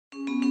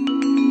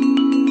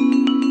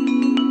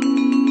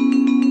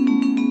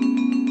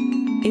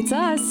It's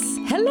us.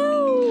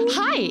 Hello.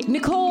 Hi.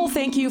 Nicole,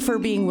 thank you for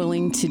being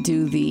willing to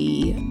do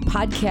the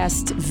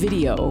podcast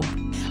video.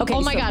 Okay.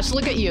 Oh my gosh,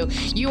 look at you.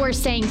 You are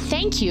saying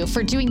thank you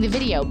for doing the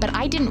video, but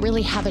I didn't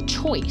really have a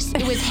choice.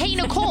 It was, hey,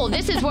 Nicole,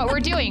 this is what we're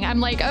doing. I'm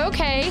like,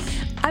 okay.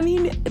 I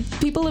mean,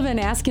 people have been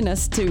asking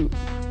us to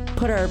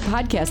put our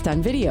podcast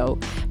on video,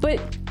 but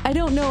I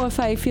don't know if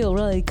I feel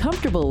really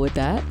comfortable with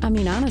that. I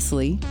mean,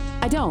 honestly,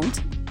 I don't.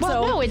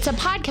 Well, no, it's a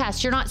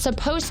podcast. You're not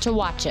supposed to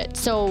watch it.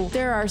 So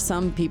there are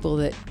some people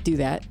that do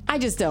that. I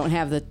just don't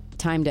have the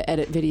time to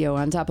edit video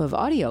on top of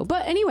audio.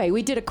 But anyway,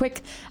 we did a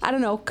quick,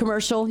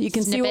 commercial. You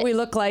can see what we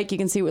look like. You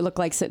can see what we look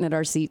like sitting at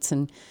our seats.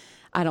 And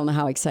I don't know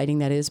how exciting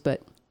that is,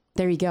 but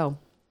there you go.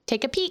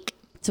 Take a peek.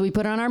 So we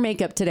put on our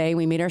makeup today.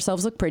 We made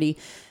ourselves look pretty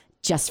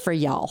just for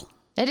y'all.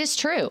 It is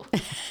true.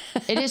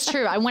 It is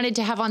true. I wanted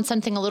to have on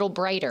something a little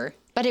brighter,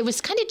 but it was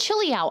kind of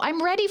chilly out.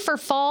 I'm ready for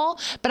fall,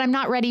 but I'm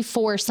not ready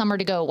for summer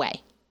to go away.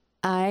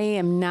 I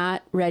am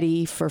not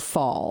ready for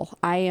fall.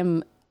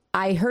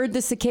 I heard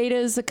the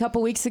cicadas a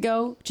couple weeks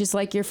ago, just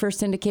like your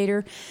first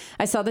indicator.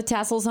 I saw the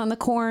tassels on the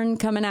corn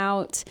coming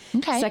out,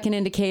 second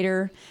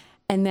indicator.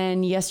 And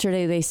then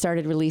yesterday they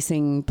started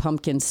releasing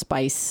pumpkin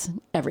spice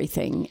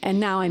everything. And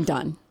now I'm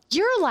done.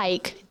 You're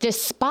like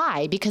this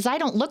spy because I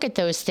don't look at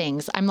those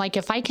things. I'm like,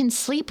 if I can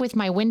sleep with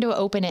my window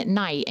open at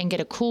night and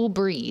get a cool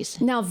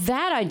breeze. Now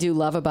that I do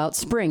love about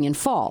spring and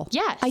fall.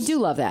 Yes. I do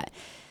love that.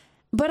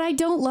 But I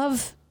don't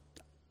love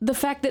the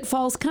fact that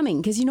fall's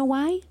coming. Because you know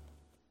why?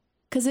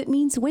 Because it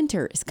means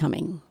winter is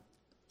coming.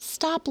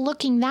 Stop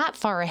looking that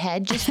far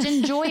ahead. Just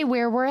enjoy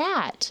where we're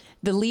at.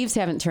 The leaves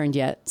haven't turned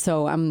yet,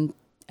 so I'm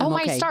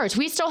my okay. stars.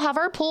 We still have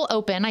our pool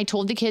open. I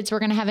told the kids we're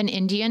going to have an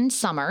Indian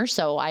summer,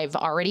 so I've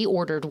already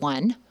ordered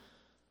one.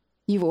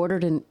 You've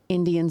ordered an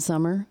Indian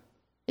summer?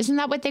 Isn't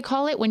that what they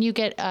call it when you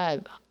get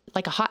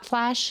like a hot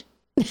flash?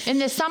 In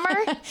the summer,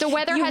 the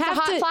weather has a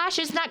hot flash.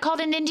 Isn't that called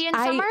an Indian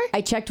summer?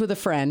 I checked with a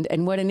friend,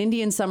 and what an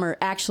Indian summer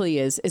actually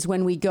is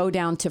when we go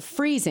down to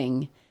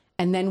freezing,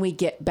 and then we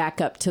get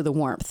back up to the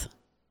warmth.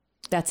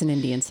 That's an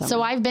Indian summer.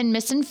 So I've been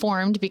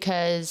misinformed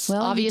because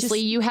obviously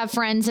you have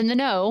friends in the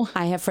know.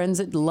 I have friends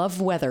that love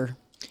weather.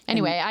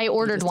 Anyway, I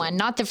ordered one.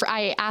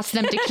 I asked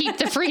them to keep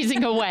the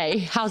freezing away.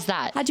 How's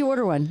that? How'd you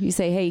order one? You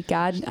say, hey,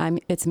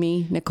 God, it's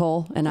me,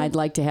 Nicole, and I'd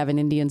like to have an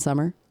Indian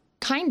summer.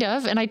 Kind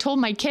of. And I told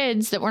my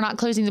kids that we're not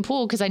closing the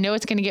pool because I know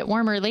it's going to get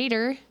warmer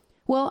later.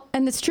 Well,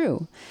 and it's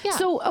true. Yeah.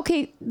 So,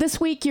 okay, this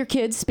week your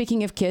kids,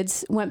 speaking of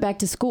kids, went back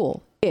to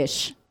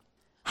school-ish.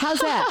 How's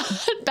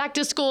that? Back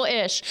to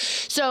school-ish.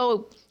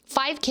 So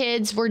 5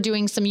 kids were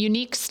doing some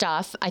unique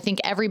stuff. I think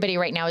everybody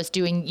right now is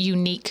doing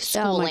unique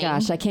schooling. Oh my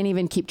gosh, I can't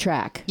even keep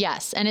track.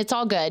 Yes, and it's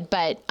all good.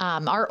 But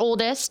our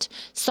oldest,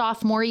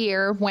 sophomore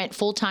year, went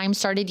full-time,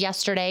 started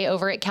yesterday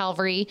over at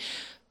Calvary.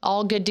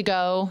 All good to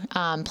go.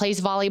 Plays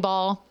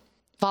volleyball.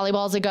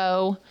 Volleyball's a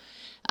go.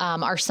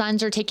 Our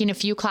sons are taking a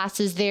few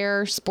classes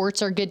there.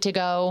 Sports are good to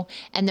go.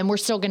 And then we're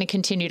still going to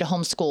continue to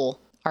homeschool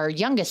our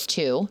youngest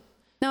 2.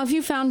 Now, have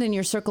you found in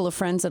your circle of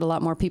friends that a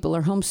lot more people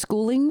are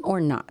homeschooling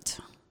or not?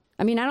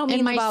 I mean, I don't mean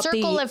in my about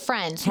circle of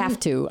friends. Have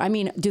to. I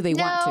mean, do they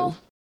want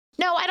to?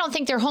 No, I don't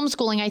think they're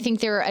homeschooling. I think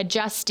they're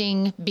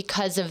adjusting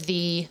because of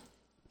the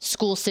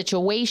school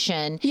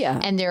situation. Yeah.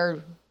 And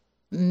they're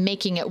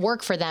making it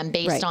work for them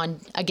based on,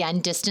 again,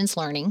 distance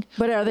learning.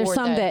 But are there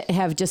some that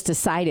have just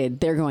decided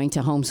they're going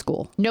to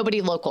homeschool?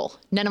 Nobody local.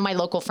 None of my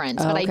local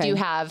friends. But I do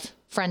have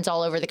friends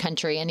all over the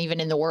country and even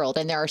in the world.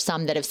 And there are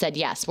some that have said,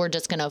 yes, we're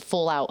just going to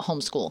full out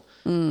homeschool.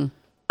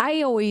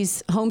 I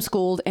always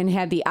homeschooled and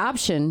had the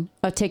option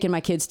of taking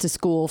my kids to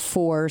school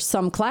for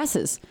some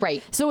classes.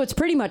 Right. So it's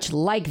pretty much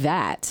like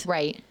that.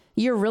 Right.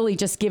 You're really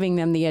just giving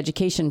them the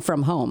education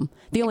from home.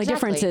 The only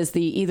difference is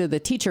either the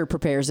teacher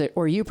prepares it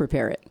or you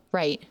prepare it.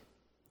 Right.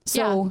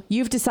 So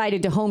you've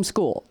decided to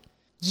homeschool.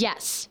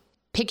 Yes.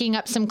 Picking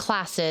up some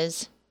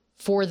classes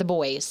for the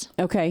boys.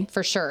 Okay.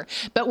 For sure.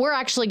 But we're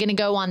actually going to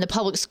go on the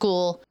public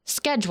school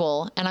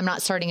schedule, and I'm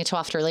not starting until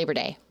after Labor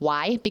Day.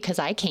 Why? Because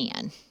I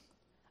can.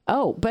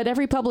 Oh, but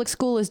every public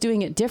school is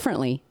doing it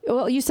differently.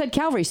 Well, you said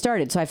Calvary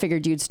started, so I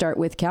figured you'd start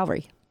with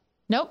Calvary.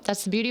 Nope,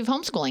 that's the beauty of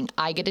homeschooling.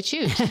 I get to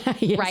choose.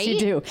 Yes, right? You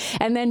do.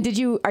 And then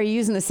are you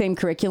using the same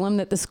curriculum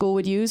that the school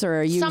would use, or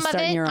are you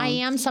starting your own? I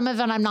am. Some of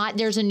it I'm not.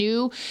 There's a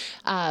new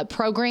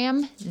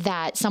program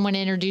that someone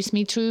introduced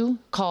me to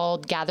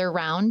called Gather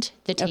Round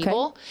the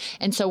Table. Okay.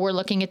 And so we're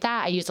looking at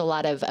that. I use a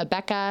lot of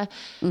Abeka.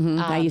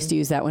 I used to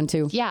use that one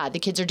too. Yeah, the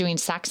kids are doing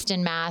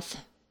Saxton math,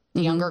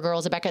 the younger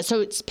girls Abeka. So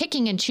it's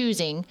picking and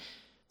choosing.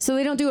 So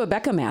they don't do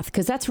Abeka math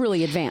because that's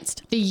really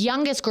advanced. The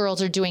youngest girls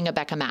are doing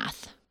Abeka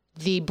math.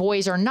 The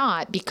boys are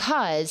not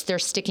because they're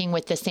sticking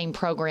with the same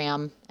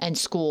program and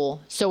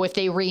school. So if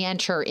they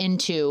re-enter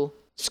into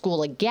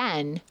school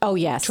again,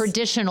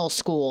 traditional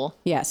school.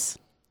 Yes.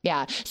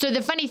 Yeah. So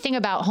the funny thing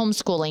about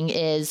homeschooling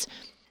is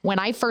when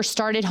I first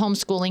started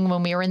homeschooling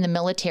when we were in the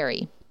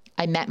military,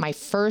 I met my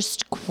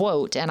first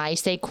quote, and I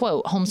say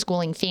quote,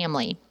 homeschooling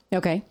family.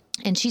 Okay.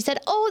 And she said,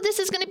 oh, this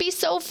is going to be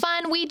so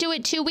fun. We do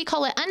it too. We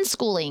call it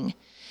unschooling.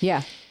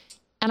 Yeah.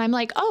 And I'm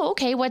like, oh,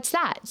 okay, what's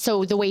that?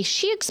 So the way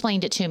she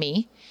explained it to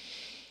me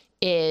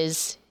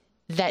is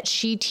that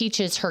she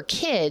teaches her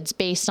kids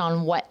based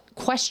on what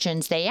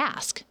questions they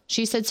ask.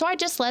 She said, so I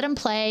just let them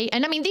play.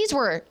 And I mean, these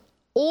were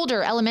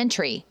older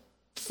elementary,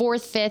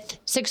 4th, 5th,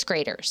 6th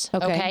graders.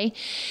 Okay.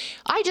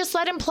 I just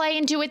let them play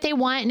and do what they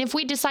want. And if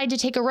we decide to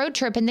take a road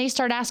trip and they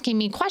start asking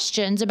me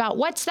questions about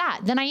what's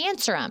that, then I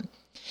answer them.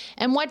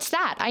 And what's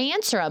that? I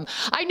answer them.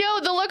 I know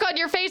the look on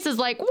your face is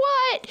like,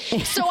 what?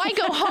 So I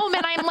go home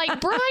and I'm like,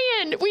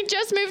 Brian, we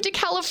just moved to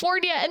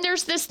California and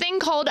there's this thing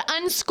called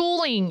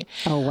unschooling.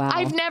 Oh, wow.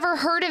 I've never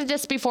heard of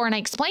this before. And I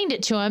explained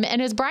it to him.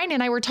 And as Brian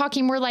and I were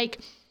talking, we're like,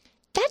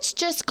 that's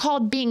just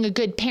called being a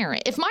good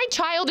parent. If my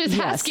child is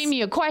asking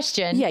me a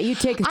question. Yeah, you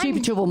take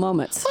teachable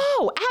moments.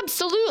 Oh,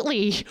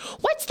 absolutely.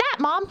 What's that,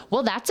 Mom?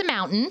 Well, that's a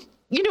mountain.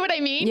 You know what I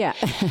mean? Yeah.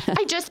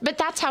 But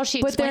that's how she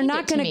explained it to me. But they're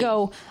not going to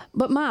go,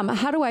 but Mom,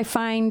 how do I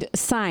find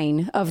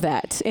sine of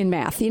that in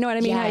math? You know what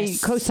I mean? Yes. How you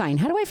cosine.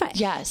 How do I find?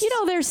 Yes. You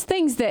know, there's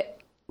things that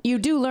you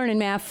do learn in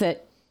math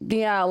that,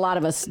 a lot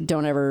of us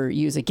don't ever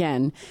use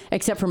again,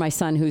 except for my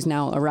son, who's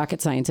now a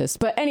rocket scientist.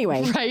 But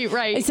anyway.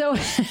 Right. So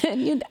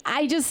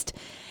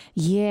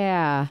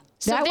yeah.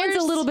 So that was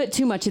a little bit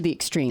too much of the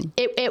extreme.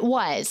 It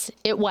was.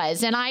 And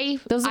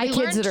those are the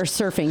kids that are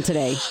surfing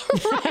today.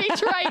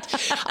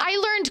 Right. I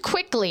learned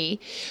quickly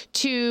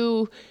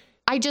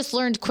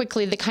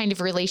the kind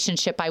of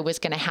relationship I was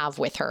going to have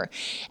with her.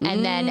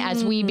 And then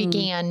as we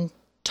began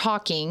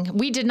talking,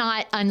 we did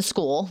not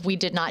unschool. We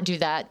did not do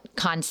that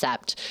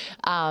concept.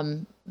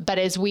 But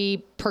as we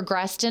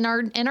progressed in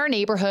our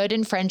neighborhood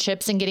and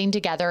friendships and getting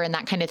together and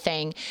that kind of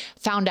thing,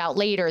 found out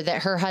later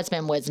that her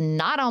husband was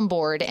not on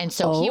board. And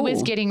so he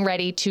was getting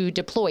ready to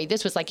deploy.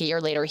 This was like a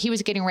year later. He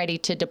was getting ready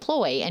to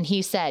deploy. And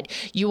he said,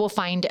 you will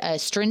find a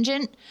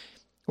stringent,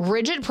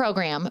 rigid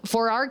program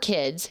for our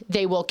kids.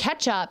 They will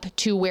catch up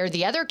to where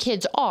the other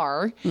kids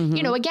are. Mm-hmm.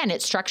 You know, again,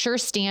 it's structure,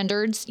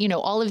 standards,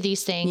 all of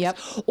these things. Yep.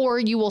 Or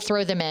you will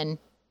throw them in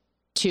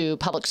to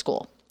public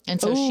school. And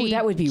so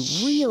that would be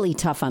really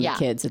tough on the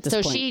kids at this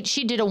point. So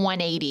she did a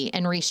 180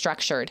 and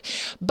restructured.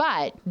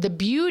 But the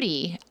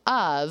beauty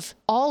of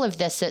all of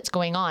this that's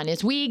going on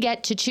is we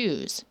get to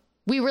choose.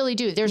 We really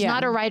do. There's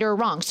not a right or a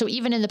wrong. So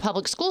even in the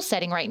public school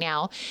setting right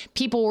now,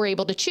 people were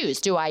able to choose.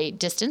 Do I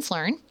distance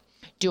learn?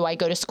 Do I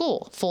go to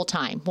school full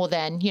time? Well,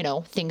 then,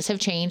 things have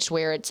changed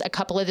where it's a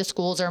couple of the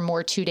schools are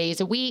more 2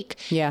 days a week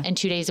and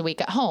 2 days a week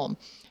at home.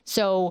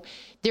 So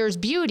there's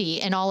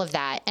beauty in all of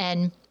that.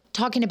 And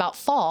talking about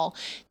fall,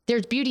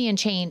 there's beauty and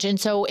change. And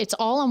so it's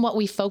all on what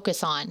we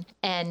focus on.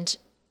 And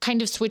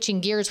kind of switching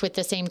gears with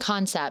the same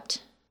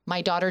concept,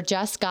 my daughter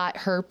just got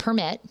her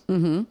permit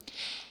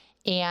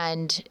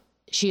and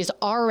she is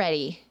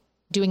already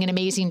doing an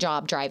amazing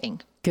job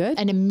driving. Good.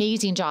 An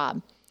amazing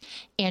job.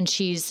 And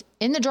she's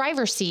in the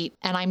driver's seat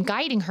and I'm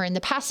guiding her in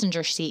the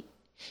passenger seat.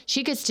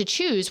 She gets to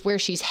choose where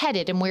she's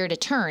headed and where to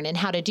turn and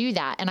how to do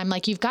that. And I'm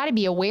like, you've got to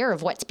be aware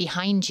of what's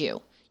behind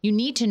you. You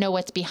need to know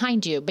what's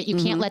behind you, but you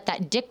can't let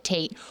that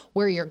dictate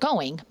where you're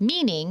going.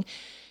 Meaning,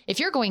 if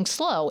you're going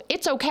slow,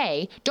 it's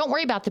okay. Don't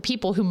worry about the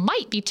people who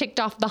might be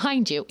ticked off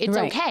behind you. It's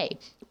okay,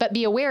 but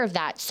be aware of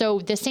that. So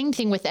the same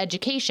thing with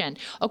education.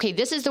 Okay,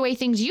 this is the way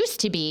things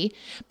used to be,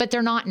 but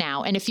they're not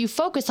now. And if you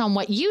focus on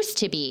what used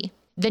to be,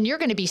 then you're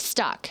going to be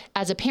stuck.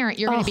 As a parent,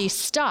 you're going to be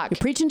stuck. You're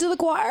preaching to the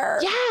choir.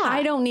 Yeah.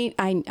 I do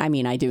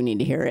need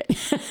to hear it.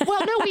 Well,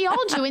 no, we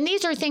all do. And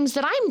these are things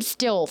that I'm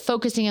still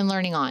focusing and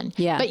learning on.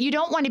 Yeah. But you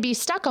don't want to be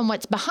stuck on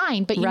what's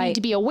behind, but you need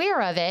to be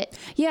aware of it.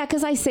 Yeah,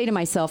 because I say to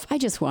myself, I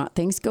just want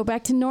things to go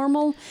back to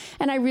normal.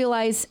 And I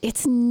realize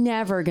it's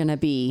never going to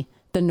be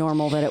the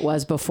normal that it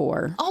was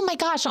before. Oh my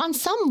gosh. On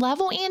some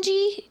level,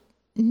 Angie,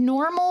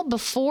 normal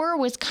before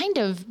was kind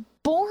of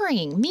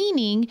boring,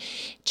 meaning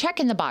check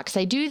in the box.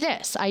 I do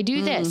this. I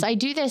do this. I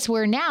do this,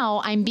 where now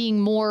I'm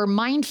being more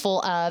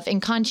mindful of and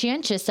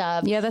conscientious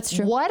of that's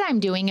true. What I'm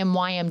doing and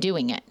why I'm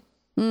doing it.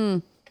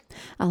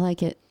 I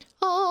like it.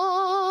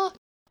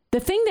 The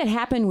thing that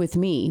happened with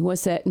me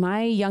was that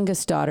my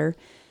youngest daughter,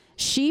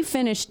 she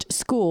finished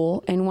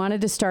school and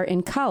wanted to start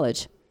in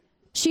college.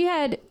 She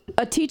had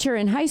a teacher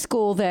in high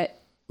school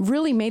that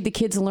really made the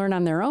kids learn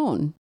on their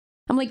own.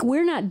 I'm like,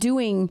 we're not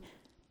doing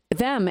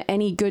them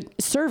any good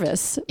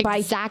service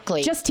by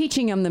just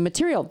teaching them the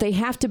material. They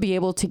have to be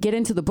able to get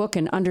into the book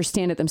and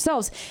understand it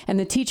themselves. And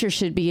the teacher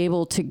should be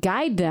able to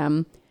guide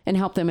them and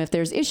help them if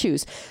there's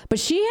issues. But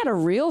she had a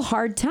real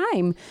hard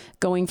time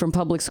going from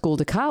public school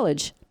to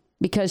college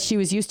because she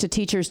was used to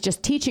teachers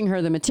just teaching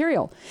her the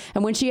material.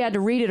 And when she had to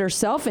read it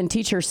herself and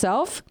teach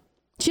herself,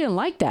 she didn't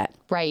like that.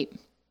 Right.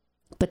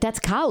 But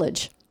that's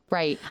college.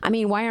 Right. I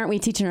mean, why aren't we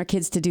teaching our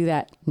kids to do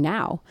that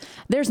now?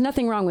 There's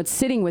nothing wrong with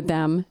sitting with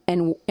them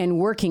and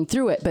working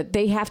through it, but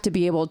they have to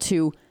be able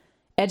to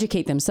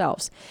educate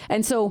themselves.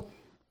 And so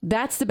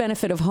that's the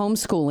benefit of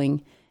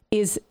homeschooling,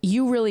 is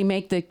you really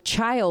make the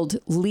child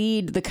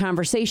lead the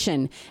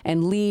conversation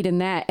and lead in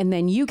that. And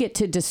then you get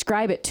to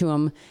describe it to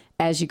them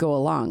as you go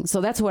along. So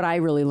that's what I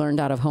really learned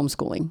out of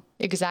homeschooling.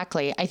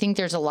 Exactly. I think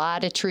there's a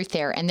lot of truth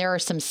there. And there are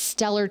some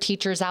stellar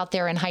teachers out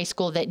there in high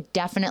school that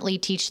definitely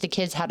teach the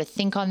kids how to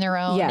think on their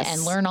own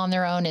and learn on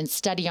their own and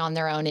study on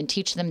their own and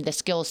teach them the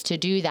skills to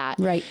do that.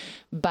 Right.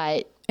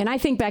 And I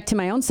think back to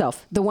my own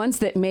self, the ones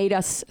that made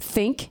us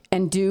think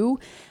and do,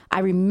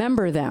 I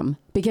remember them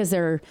because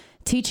their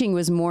teaching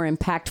was more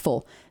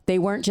impactful. They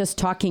weren't just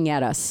talking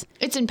at us.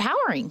 It's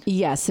empowering.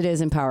 Yes, it is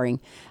empowering.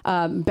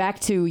 Back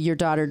to your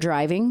daughter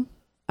driving.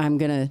 I'm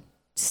going to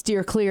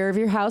steer clear of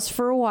your house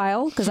for a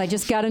while because I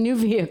just got a new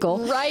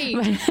vehicle.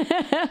 Right.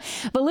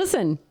 But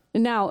listen,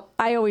 now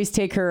I always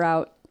take her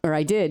out, or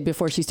I did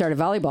before she started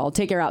volleyball,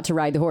 take her out to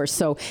ride the horse.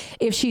 So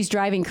if she's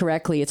driving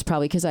correctly, it's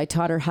probably because I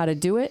taught her how to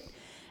do it.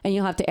 And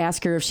you'll have to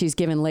ask her if she's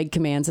given leg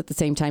commands at the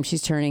same time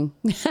she's turning.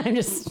 I'm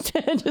just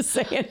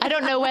saying. I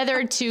don't know I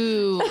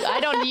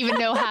don't even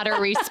know how to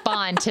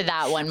respond to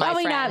that one, my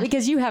Probably friend. not,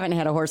 because you haven't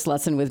had a horse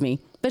lesson with me,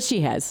 but she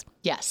has.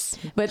 Yes.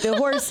 But the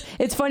horse,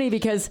 it's funny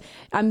because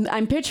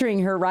I'm picturing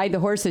her ride the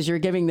horse as you're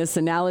giving this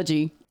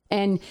analogy.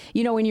 And,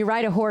 you know, when you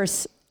ride a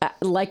horse,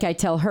 like I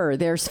tell her,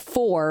 there's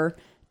 4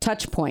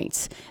 touch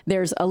points.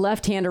 There's a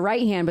left hand, a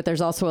right hand, but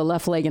there's also a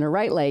left leg and a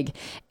right leg.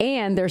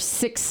 And there's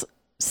 6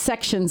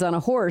 sections on a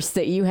horse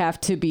that you have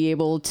to be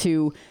able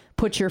to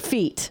put your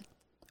feet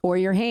or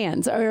your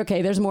hands.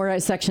 Okay, there's more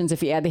sections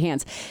if you add the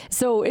hands.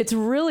 So it's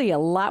really a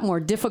lot more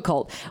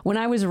difficult. When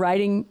I was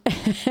riding,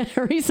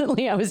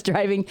 recently I was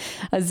driving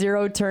a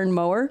 0-turn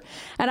mower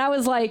and I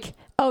was like,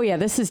 oh yeah,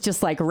 this is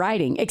just like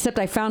riding, except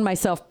I found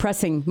myself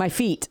pressing my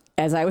feet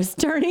as I was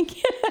turning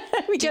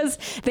because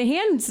the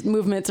hand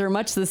movements are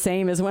much the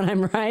same as when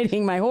I'm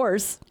riding my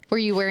horse. Were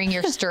you wearing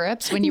your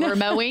stirrups when you were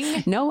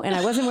mowing? No, and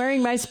I wasn't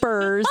wearing my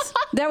spurs. Is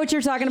that what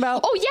you're talking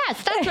about? Oh,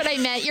 yes, that's what I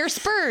meant. Your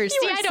spurs.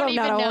 See, I don't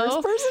even not a know.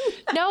 Horse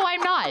person? No,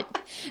 I'm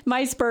not.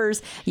 My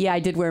spurs. Yeah,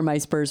 I did wear my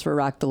spurs for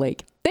Rock the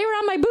Lake. They were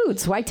on my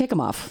boots. Why take them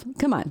off?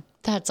 Come on.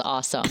 That's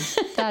awesome.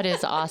 That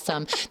is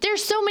awesome.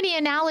 There's so many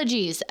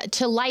analogies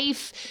to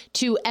life,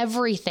 to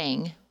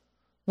everything,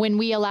 when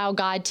we allow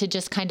God to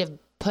just kind of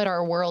put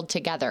our world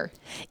together.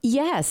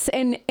 Yes.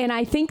 And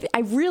I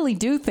really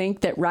do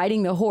think that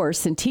riding the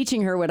horse and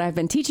teaching her what I've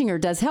been teaching her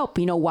does help.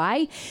 You know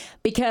why?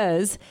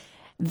 Because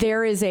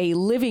there is a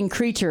living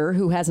creature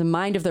who has a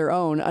mind of their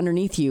own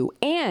underneath you.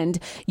 And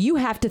you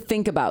have to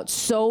think about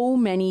so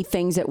many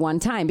things at one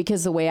time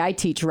because the way I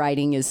teach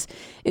riding is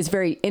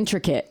very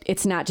intricate.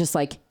 It's not just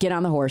like get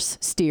on the horse,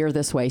 steer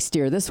this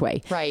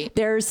way. Right.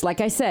 There's,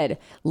 like I said,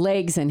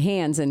 legs and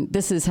hands, and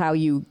this is how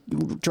you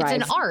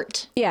drive. It's an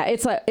art. Yeah,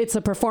 it's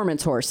a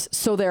performance horse.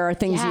 So there are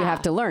things you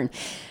have to learn.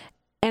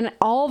 And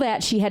all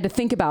that she had to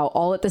think about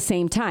all at the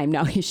same time.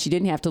 Now, she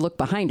didn't have to look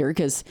behind her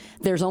because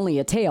there's only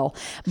a tail.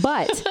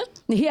 But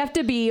you have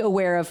to be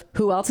aware of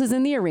who else is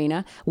in the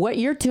arena, what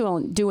you're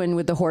doing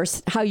with the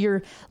horse, how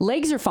your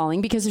legs are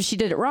falling, because if she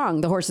did it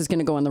wrong, the horse is going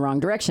to go in the wrong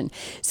direction.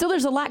 So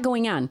there's a lot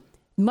going on.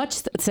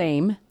 Much the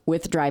same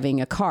with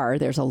driving a car.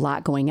 There's a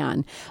lot going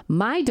on.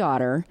 My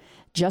daughter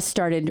just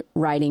started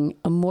riding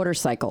a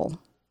motorcycle.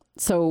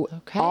 So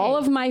all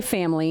of my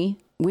family...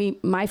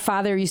 My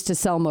father used to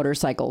sell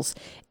motorcycles.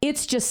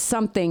 It's just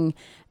something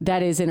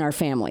that is in our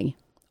family.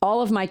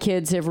 All of my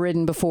kids have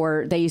ridden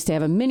before. They used to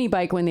have a mini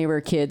bike when they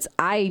were kids.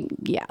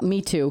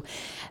 Me too.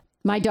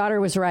 My daughter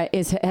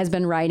has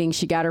been riding.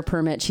 She got her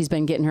permit. She's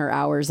been getting her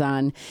hours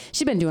on.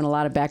 She's been doing a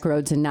lot of back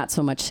roads and not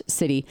so much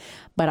city.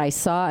 But I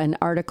saw an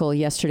article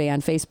yesterday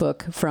on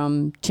Facebook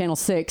from Channel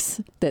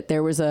 6 that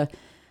there was a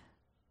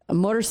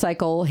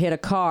motorcycle hit a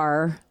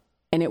car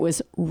and it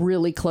was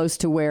really close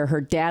to where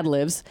her dad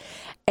lives.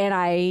 And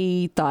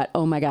I thought,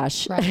 oh my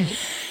gosh, right.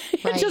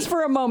 Just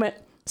for a moment.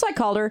 So I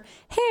called her,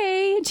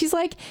 hey, and she's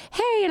like,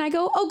 hey, and I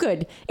go, oh,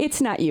 good. It's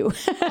not you.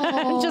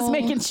 Just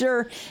making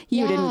sure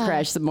you didn't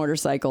crash the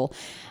motorcycle.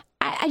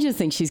 I just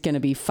think she's going to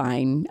be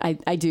fine.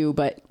 I do.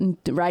 But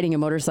riding a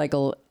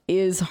motorcycle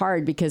is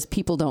hard because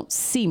people don't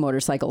see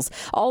motorcycles.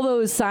 All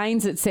those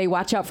signs that say,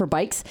 watch out for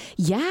bikes.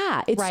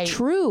 Yeah, it's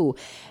true.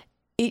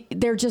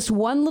 They're just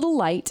one little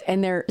light,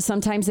 and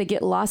sometimes they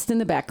get lost in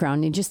the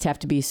background. You just have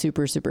to be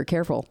super, super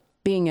careful.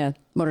 Being a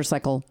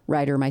motorcycle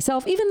rider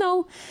myself, even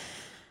though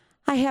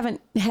I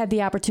haven't had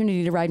the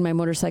opportunity to ride my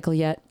motorcycle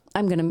yet.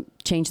 I'm going to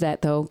change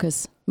that, though,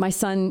 because my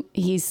son,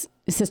 his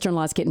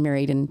sister-in-law's getting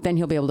married, and then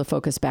he'll be able to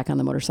focus back on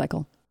the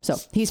motorcycle. So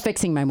he's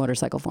fixing my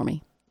motorcycle for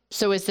me.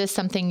 So is this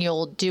something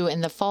you'll do in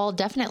the fall?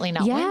 Definitely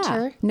not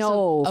winter.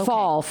 No,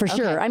 fall for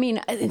sure. I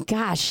mean,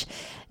 gosh.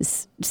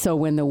 So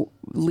when the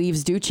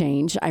leaves do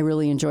change, I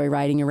really enjoy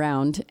riding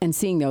around and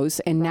seeing those.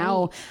 And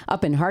now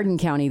up in Hardin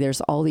County,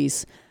 there's all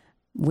these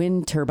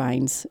wind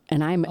turbines,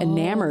 and I'm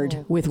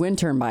enamored with wind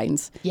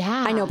turbines.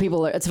 Yeah. I know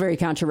it's very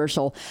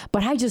controversial,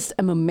 but I just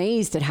am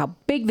amazed at how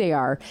big they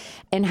are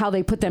and how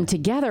they put them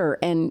together.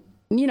 And,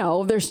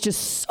 there's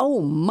just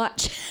so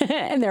much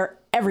and they're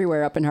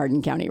everywhere up in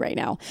Hardin County right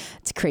now.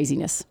 It's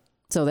craziness.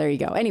 So there you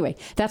go. Anyway,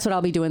 that's what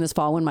I'll be doing this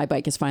fall when my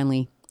bike is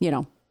finally,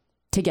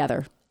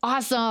 together.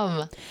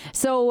 Awesome.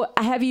 So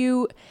have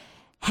you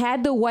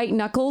had the white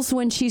knuckles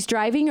when she's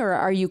driving, or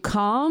are you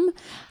calm?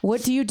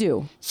 What do you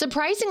do?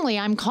 Surprisingly,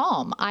 I'm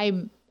calm.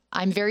 I'm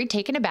very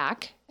taken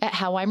aback at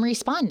how I'm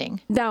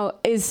responding. Now,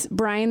 is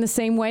Brian the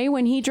same way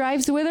when he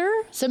drives with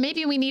her? So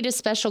maybe we need a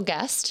special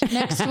guest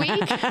next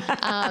week.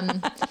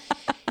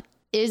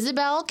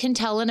 Isabel can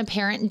tell an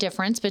apparent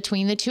difference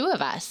between the two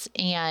of us,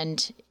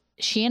 and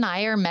she and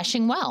I are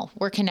meshing well.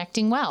 We're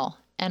connecting well,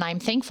 and I'm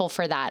thankful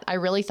for that. I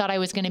really thought I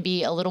was going to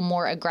be a little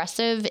more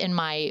aggressive in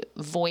my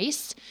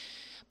voice,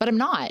 but I'm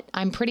not.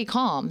 I'm pretty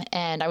calm,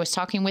 and I was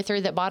talking with her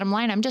that bottom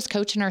line, I'm just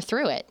coaching her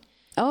through it.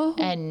 Oh,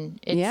 and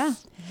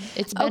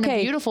it's been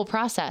a beautiful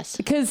process.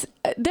 Because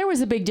there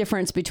was a big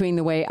difference between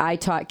the way I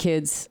taught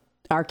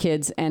our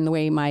kids, and the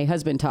way my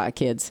husband taught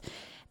kids.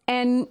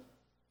 And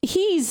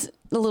he's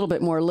a little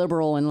bit more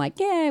liberal and like,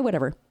 yeah,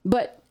 whatever.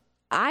 But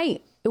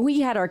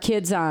we had our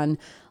kids on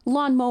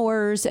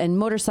lawnmowers and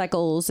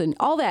motorcycles and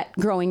all that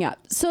growing up.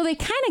 So they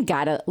kind of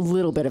got a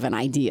little bit of an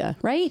idea,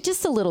 right?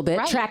 Just a little bit.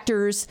 Right.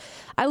 Tractors.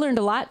 I learned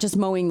a lot just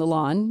mowing the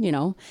lawn,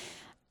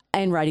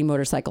 and riding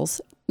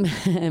motorcycles.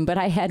 But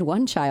I had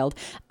one child.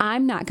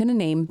 I'm not going to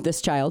name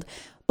this child,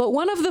 but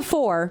one of the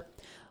four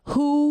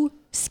who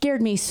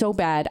scared me so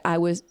bad,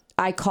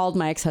 I called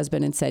my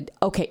ex-husband and said,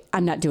 okay,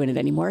 I'm not doing it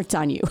anymore. It's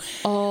on you.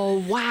 Oh,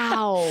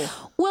 wow.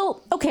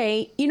 Well,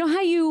 okay. You know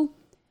how you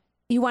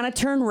want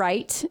to turn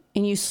right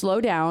and you slow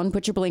down,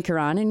 put your blinker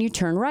on and you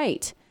turn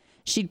right.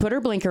 She'd put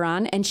her blinker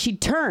on and she'd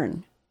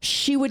turn.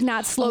 She would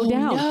not slow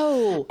down.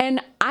 No.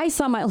 And I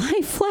saw my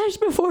life flash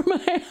before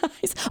my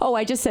eyes. Oh,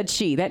 I just said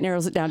she. That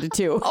narrows it down to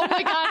two. Oh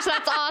my gosh,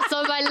 that's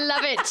awesome. I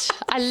love it.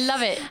 I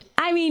love it.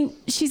 I mean,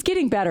 she's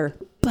getting better,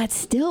 but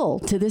still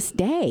to this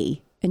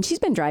day, and she's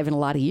been driving a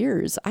lot of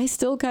years, I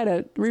still kind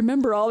of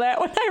remember all that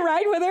when I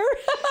ride with her.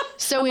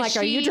 So I'm like,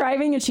 are you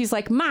driving? And she's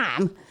like,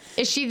 Mom.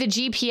 Is she the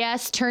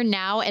GPS turn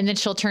now and then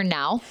she'll turn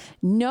now?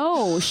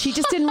 No, she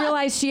just didn't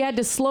realize she had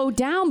to slow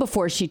down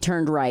before she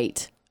turned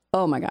right.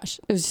 Oh my gosh,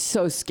 it was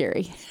so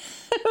scary.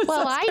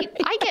 Well,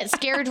 I get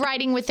scared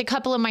riding with a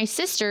couple of my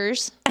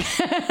sisters.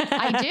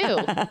 I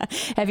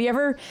do. Have you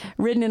ever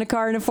ridden in a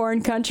car in a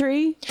foreign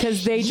country?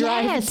 Because they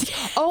drive.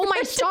 Yes. Oh,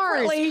 my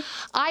stars.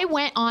 I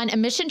went on a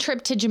mission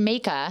trip to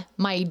Jamaica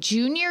my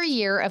junior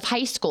year of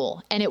high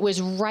school, and it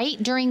was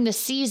right during the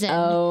season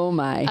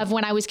of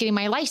when I was getting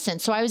my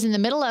license. So I was in the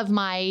middle of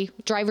my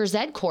driver's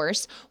ed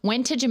course,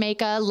 went to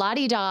Jamaica,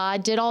 la-di-da,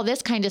 did all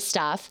this kind of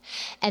stuff.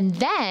 And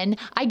then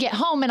I get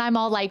home and I'm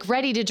all like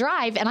ready to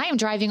drive, and I am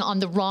driving on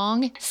the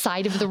wrong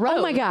side of the road.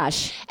 Oh my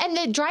gosh. And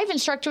the drive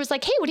instructor was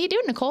like, hey, what are you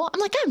doing, Nicole? I'm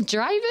like, I'm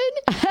driving.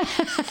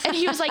 And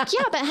he was like,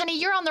 yeah, but honey,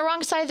 you're on the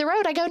wrong side of the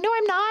road. I go, no,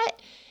 I'm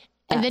not.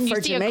 And then you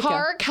see Jamaica. A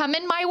car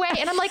coming my way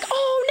and I'm like,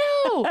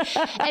 oh no.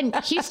 And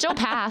he still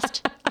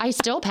passed. I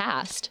still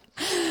passed.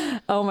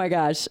 Oh my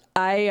gosh.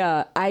 I'm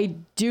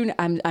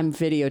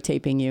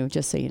videotaping you,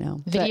 just so you know.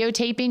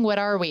 Videotaping? What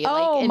are we?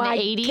 Like in the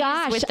 80s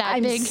gosh, with that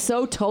I'm big?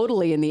 So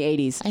totally in the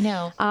 80s. I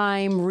know.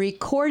 I'm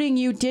recording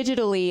you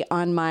digitally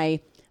on my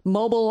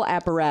mobile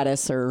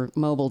apparatus or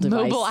mobile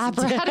device. Mobile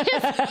apparatus?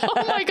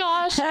 Oh my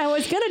gosh. I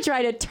was going to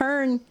try to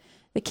turn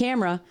the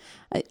camera.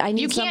 I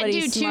need somebody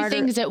You can't do smarter. two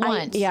things at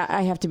once.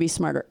 I have to be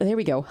smarter. There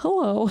we go.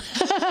 Hello.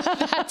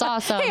 That's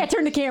awesome. Hey, I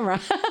turned the camera.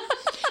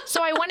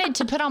 So I wanted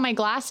to put on my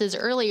glasses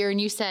earlier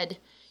and you said,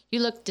 you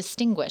look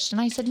distinguished.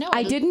 And I said, no.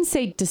 I didn't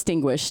say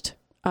distinguished.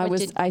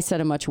 I said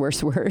a much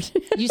worse word.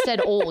 You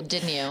said old,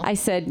 didn't you? I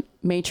said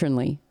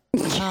matronly.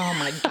 Oh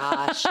my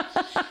gosh.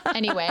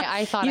 Anyway,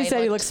 I thought you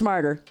said you look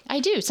smarter. I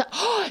do. So,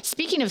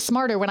 speaking of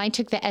smarter, when I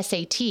took the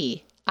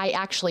SAT, I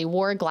actually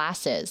wore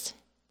glasses,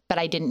 but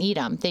I didn't need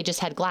them. They just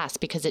had glass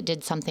because it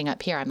did something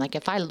up here. I'm like,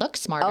 if I look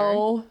smarter.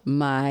 Oh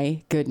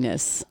my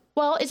goodness.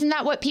 Well, isn't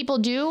that what people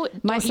do?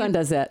 My son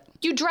does that.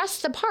 You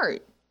dress the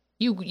part.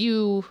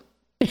 You.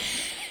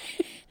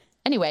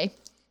 Anyway.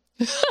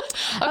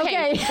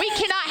 Okay. We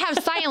cannot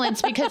have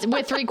silence because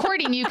with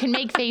recording, you can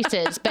make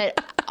faces, but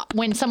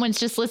when someone's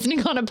just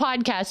listening on a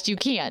podcast, you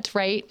can't,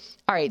 right?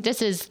 All right.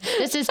 This is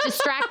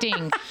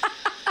distracting.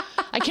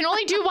 I can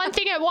only do one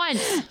thing at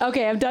once.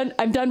 Okay.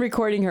 I'm done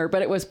recording her,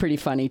 but it was pretty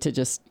funny to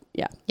just,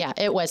 yeah. Yeah,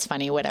 it was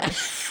funny. Whatever.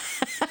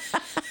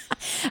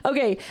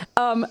 Okay.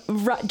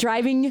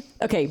 Driving.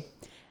 Okay.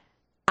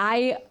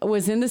 I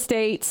was in the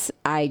States.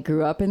 I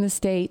grew up in the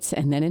States.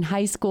 And then in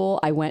high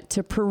school, I went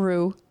to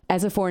Peru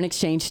as a foreign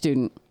exchange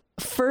student.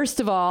 First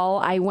of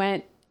all,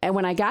 and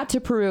when I got to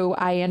Peru,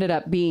 I ended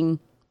up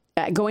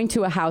going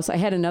to a house. I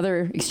had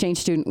another exchange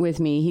student with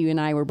me. He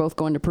and I were both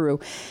going to Peru,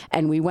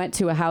 and we went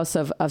to a house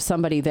of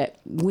somebody that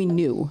we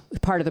knew,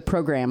 part of the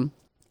program.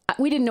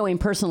 We didn't know him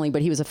personally,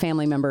 but he was a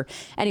family member.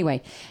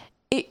 Anyway,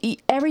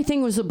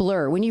 everything was a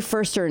blur. When you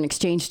first are an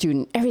exchange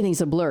student, everything's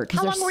a blur.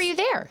 How long were you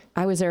there?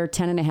 I was there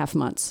 10 and a half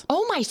months.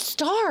 Oh, my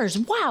stars.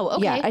 Wow.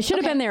 Okay. Yeah, I should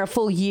have been there a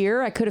full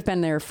year. I could have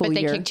been there a full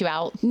year. But they kicked you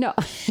out? No,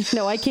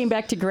 I came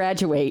back to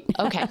graduate.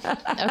 Okay.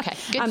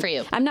 Good for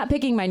you. I'm not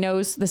picking my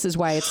nose. This is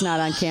why it's not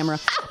on camera,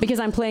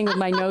 because I'm playing with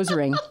my nose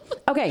ring.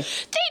 Okay.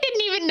 They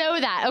didn't even know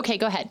that. Okay,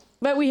 go ahead.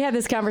 But we had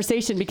this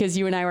conversation because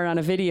you and I were on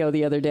a video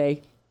the other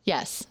day.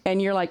 Yes.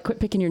 And you're like, quit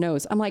picking your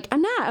nose. I'm like,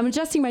 I'm not. I'm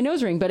adjusting my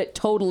nose ring, but it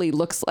totally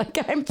looks like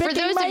I'm picking my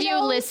nose. For those of you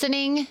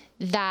listening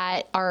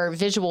that are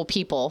visual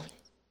people,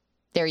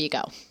 there you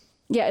go.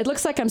 Yeah, it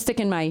looks like I'm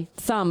sticking my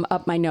thumb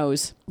up my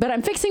nose, but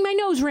I'm fixing my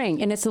nose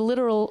ring, and it's a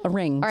literal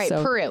ring. All right,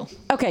 so. Peru.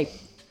 Okay.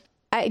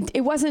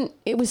 It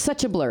was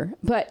such a blur.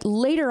 But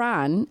later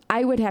on,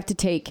 I would have to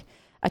take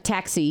a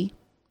taxi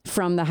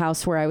from the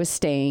house where I was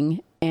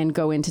staying and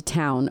go into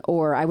town,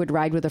 or I would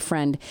ride with a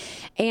friend.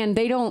 And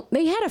they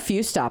had a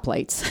few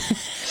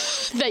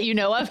stoplights. That you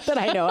know of? That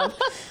I know of.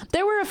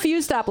 There were a few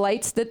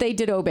stoplights that they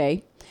did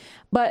obey.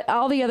 But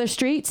all the other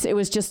streets, it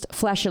was just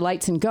flash your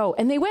lights and go.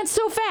 And they went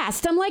so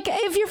fast. I'm like,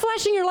 if you're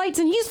flashing your lights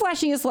and he's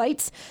flashing his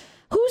lights,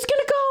 who's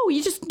going to go?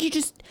 You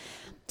just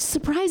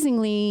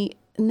surprisingly,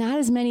 not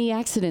as many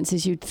accidents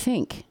as you'd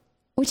think,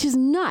 which is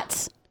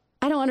nuts.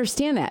 I don't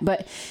understand that.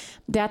 But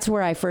that's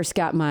where I first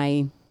got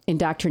my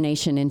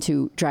indoctrination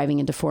into driving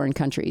into foreign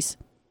countries.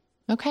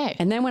 Okay.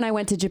 And then when I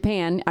went to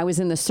Japan, I was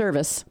in the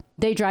service.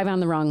 They drive on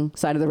the wrong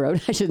side of the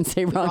road. I shouldn't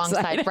say wrong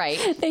side.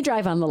 Right. They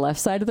drive on the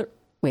left side of the...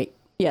 Wait.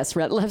 Yes,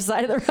 left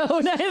side of the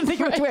road. I didn't think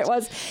which way it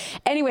was.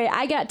 Anyway,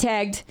 I got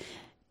tagged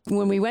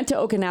when we went to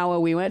Okinawa.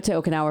 We went to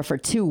Okinawa for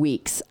 2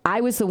 weeks.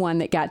 I was the one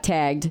that got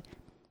tagged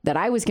that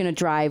I was going to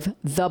drive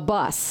the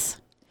bus.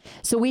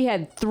 So we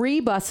had 3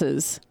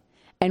 buses,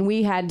 and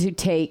we had to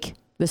take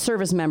the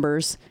service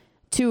members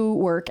to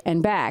work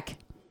and back.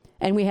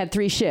 And we had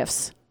 3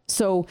 shifts.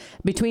 So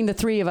between the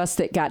 3 of us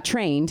that got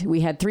trained, we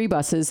had 3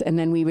 buses, and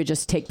then we would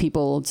just take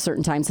people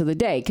certain times of the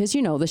day because,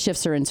 the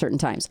shifts are in certain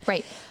times.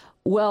 Right.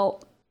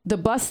 Well, the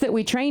bus that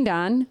we trained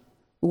on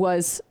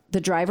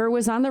the driver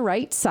was on the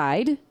right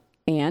side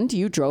and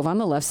you drove on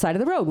the left side of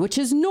the road, which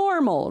is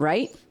normal,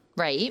 right?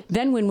 Right.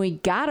 Then when we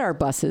got our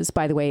buses,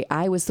 by the way,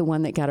 I was the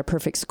one that got a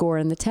perfect score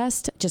in the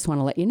test. Just want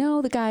to let you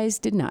know, the guys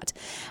did not.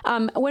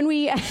 When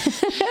we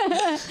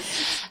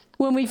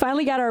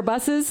finally got our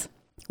buses,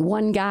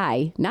 one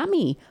guy, not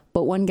me,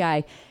 but one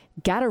guy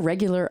got a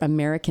regular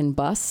American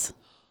bus.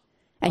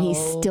 And he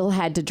still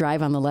had to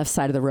drive on the left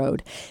side of the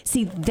road.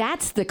 See,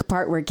 that's the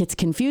part where it gets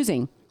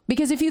confusing.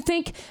 Because if you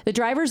think the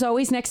driver's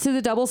always next to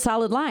the double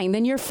solid line,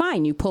 then you're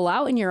fine. You pull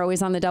out and you're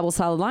always on the double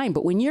solid line.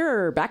 But when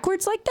you're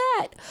backwards like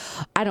that,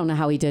 I don't know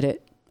how he did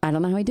it.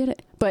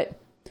 But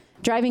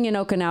driving in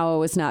Okinawa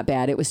was not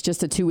bad. It was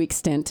just a 2-week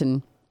stint,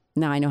 and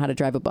now I know how to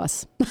drive a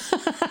bus.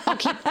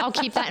 I'll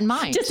keep that in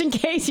mind. Just in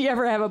case you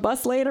ever have a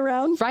bus laying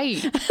around.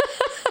 Right.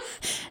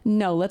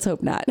 No, let's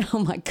hope not. Oh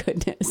my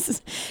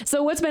goodness.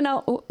 So what's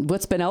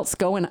been else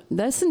going on?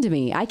 Listen to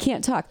me. I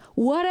can't talk.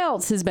 What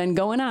else has been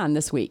going on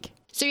this week?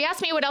 So you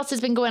asked me what else has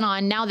been going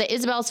on. Now that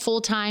Isabel's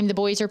full time, the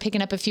boys are picking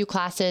up a few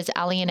classes.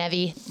 Allie and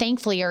Evie,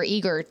 thankfully, are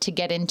eager to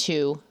get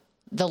into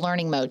the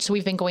learning mode. So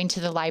we've been going to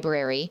the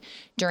library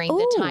during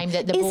the time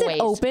that the boys... Is it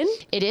open?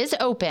 It is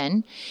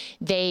open.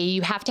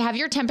 You have to have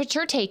your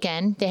temperature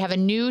taken. They have a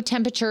new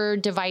temperature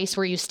device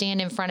where you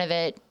stand in front of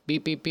it.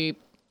 Beep, beep, beep.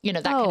 That kind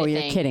of thing. Oh,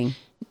 you're kidding.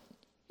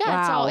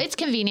 Yeah, wow. It's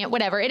convenient.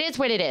 Whatever. It is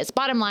what it is.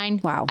 Bottom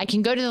line, wow. I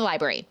can go to the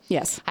library.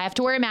 Yes. I have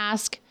to wear a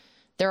mask.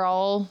 They're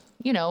all,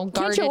 guarded.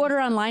 Can't you order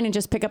online and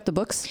just pick up the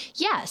books?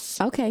 Yes.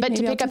 Okay. But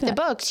to pick up the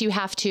books, you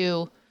have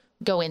to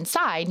go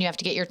inside and you have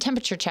to get your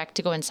temperature checked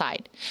to go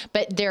inside.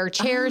 But there are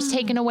chairs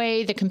taken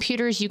away, the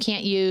computers you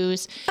can't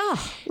use.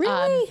 Oh,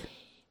 really?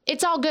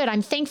 It's all good.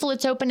 I'm thankful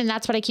it's open, and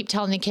that's what I keep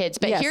telling the kids.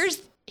 But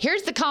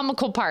here's the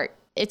comical part.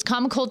 It's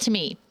comical to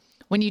me.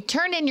 When you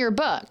turn in your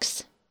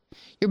books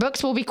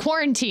will be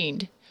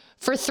quarantined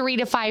for 3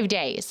 to 5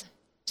 days.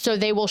 So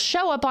they will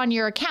show up on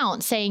your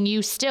account saying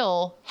you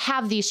still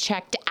have these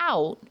checked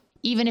out,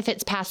 even if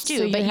it's past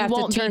due, but you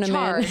won't be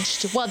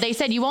charged. Well, they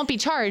said you won't be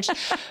charged,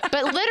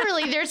 but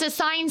literally there's a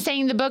sign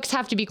saying the books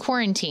have to be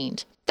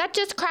quarantined. That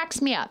just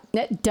cracks me up.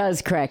 That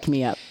does crack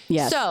me up.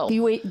 Yes. So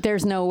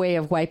there's no way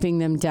of wiping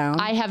them down.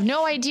 I have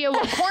no idea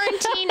what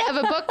quarantine of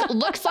a book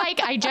looks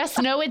like. I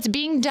just know it's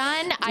being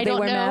done. I don't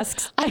know.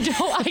 Masks? I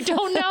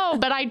don't know,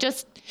 but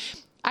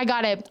I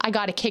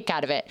got a kick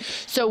out of it.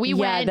 So we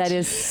went.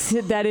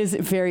 Yeah, that is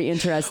very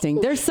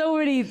interesting. There's so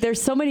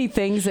many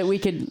things that we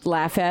could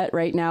laugh at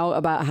right now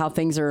about how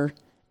things are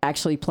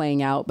actually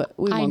playing out, but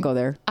we won't go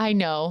there. I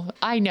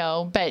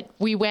know. But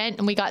we went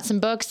and we got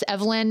some books.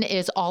 Evelyn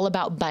is all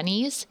about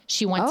bunnies.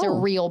 She wants a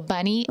real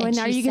bunny. And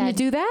are you going to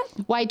do that?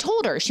 Well, I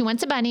told her she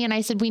wants a bunny, and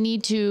I said we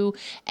need to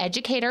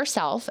educate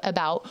ourselves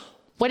about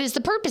what is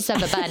the purpose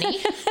of a bunny.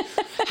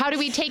 How do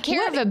we take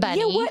care of a bunny?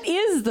 Yeah, what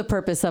is the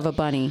purpose of a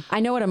bunny? I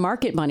know what a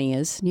market bunny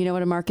is. You know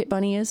what a market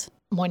bunny is?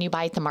 When you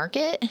buy at the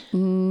market?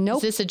 Nope.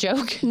 Is this a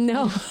joke?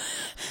 No.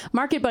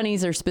 Market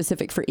bunnies are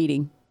specific for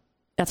eating.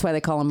 That's why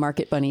they call them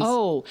market bunnies.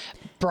 Oh,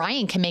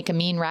 Brian can make a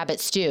mean rabbit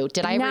stew.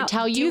 Did I ever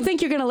tell you? Do you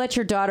think you're going to let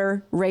your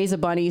daughter raise a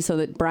bunny so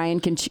that Brian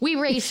can... We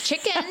raise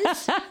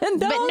chickens.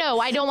 But no,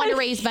 I don't want to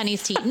raise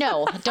bunnies to eat.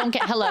 No,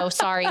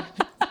 sorry.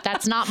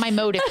 That's not my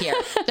motive here.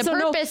 The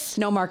purpose...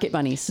 No market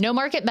bunnies. No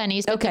market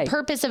bunnies. But the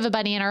purpose of a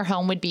bunny in our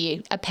home would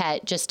be a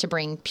pet just to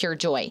bring pure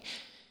joy.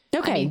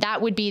 Okay. I mean,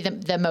 that would be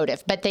the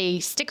motive. But they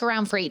stick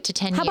around for 8 to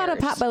 10 years. How about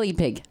a potbelly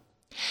pig?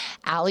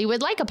 Allie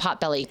would like a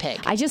potbelly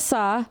pig. I just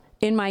saw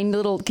in my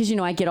little, because,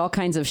 I get all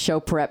kinds of show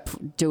prep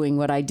doing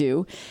what I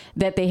do,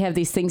 that they have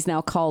these things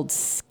now called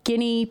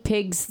skinny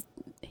pigs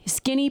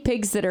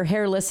that are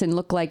hairless and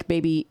look like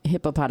baby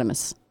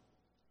hippopotamus.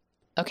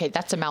 Okay,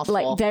 that's a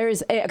mouthful.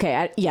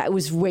 It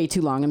was way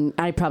too long, and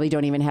I probably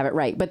don't even have it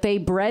right. But they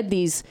bred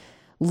these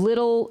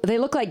they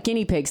look like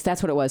guinea pigs.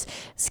 That's what it was.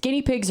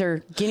 Skinny pigs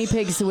are guinea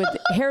pigs with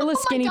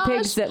hairless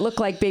pigs that look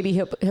like baby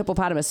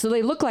hippopotamus. So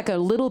they look like a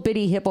little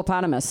bitty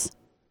hippopotamus.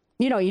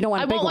 You don't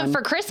want a big one. I want one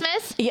for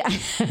Christmas. Yeah.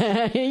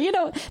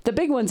 The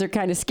big ones are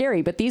kind of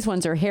scary, but these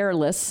ones are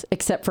hairless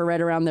except for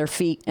right around their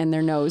feet and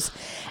their nose.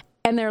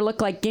 And they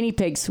look like guinea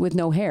pigs with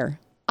no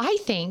hair. I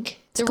think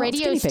the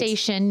radio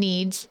station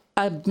needs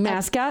a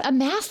mascot. A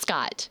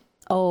mascot.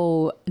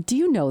 Oh, do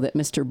you know that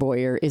Mr.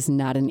 Boyer is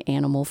not an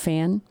animal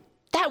fan?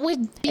 That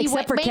would be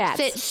what makes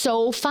it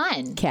so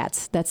fun.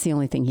 Cats. That's the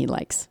only thing he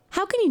likes.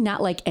 How can he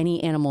not like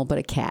any animal but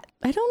a cat?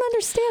 I don't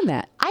understand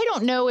that. I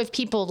don't know if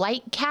people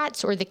like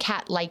cats or the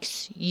cat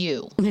likes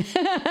you.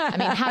 I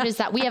mean, how does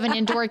that? We have an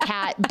indoor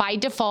cat. By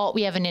default,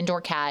 we have an indoor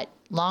cat.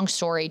 Long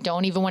story.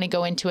 Don't even want to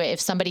go into it. If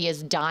somebody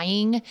is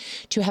dying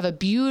to have a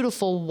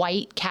beautiful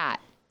white cat.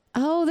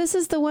 Oh, this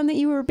is the one that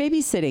you were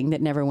babysitting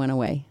that never went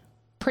away.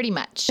 Pretty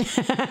much.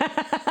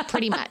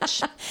 Pretty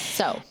much.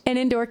 So. An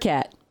indoor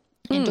cat.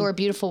 Indoor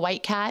beautiful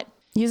white cat.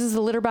 Uses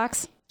the litter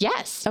box?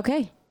 Yes.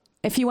 Okay.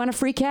 If you want a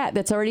free cat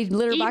that's already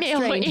litter box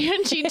trained. Email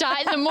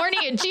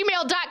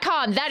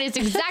Angie.inthemorning@gmail.com. That is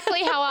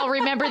exactly how I'll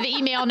remember the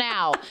email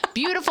now.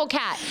 Beautiful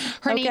cat.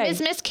 Her name is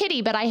Miss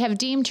Kitty, but I have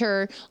deemed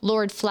her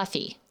Lord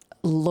Fluffy.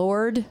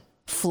 Lord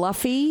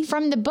Fluffy?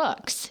 From the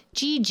books.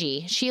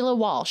 Gigi, Sheila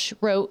Walsh,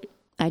 wrote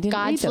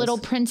God's Little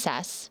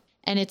Princess.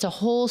 And it's a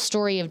whole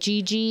story of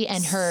Gigi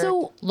and her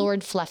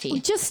Lord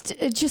Fluffy.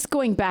 Just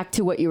going back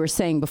to what you were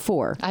saying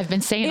before. I've been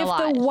saying a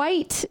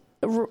lot.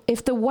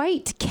 If the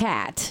white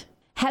cat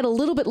had a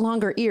little bit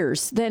longer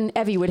ears, then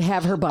Evie would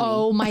have her bunny.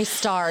 Oh, my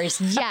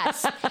stars.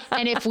 Yes.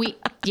 And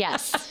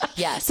yes.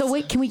 So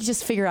wait, can we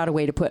just figure out a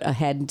way to put a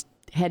head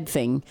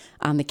thing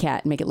on the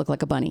cat and make it look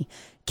like a bunny?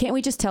 Can't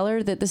we just tell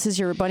her that this is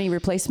your bunny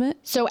replacement?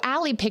 So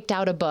Allie picked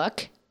out a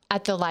book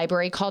at the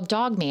library called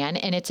Dog Man,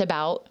 and it's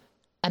about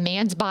a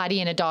man's body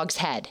and a dog's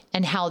head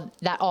and how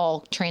that all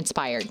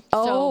transpired.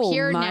 Oh, so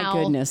here my now,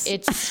 goodness.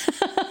 It's,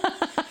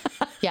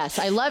 yes,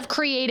 I love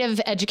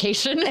creative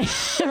education.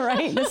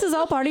 Right. This is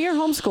all part of your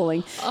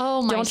homeschooling.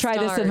 Oh, my Don't try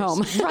this at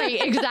home.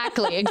 Right.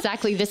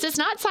 Exactly. This is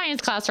not science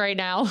class right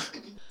now.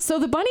 So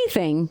the bunny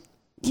thing.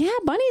 Yeah,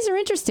 bunnies are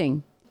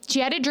interesting.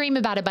 She had a dream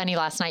about a bunny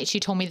last night. She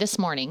told me this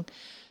morning.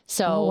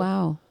 So, oh,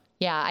 wow.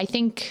 Yeah, I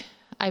think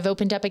I've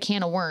opened up a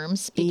can of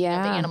worms, speaking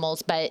of the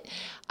animals, but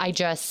I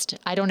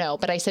don't know.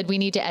 But I said, we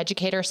need to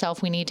educate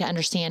ourselves. We need to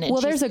understand it.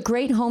 Well, there's a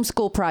great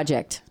homeschool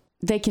project.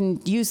 They can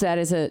use that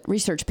as a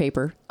research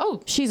paper.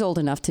 Oh. She's old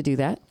enough to do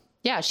that.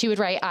 Yeah, she would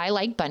write, I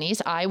like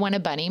bunnies. I want a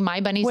bunny. My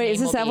bunny's name Wait,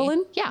 is this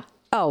Evelyn? Yeah.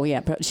 Oh, yeah,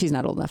 but she's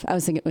not old enough. I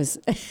was thinking it was...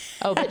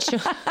 Oh, but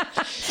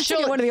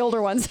she'll one of the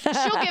older ones.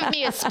 She'll give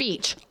me a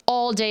speech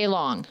all day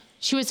long.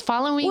 She was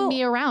following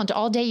me around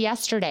all day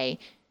yesterday.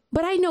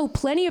 But I know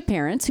plenty of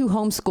parents who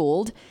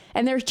homeschooled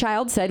and their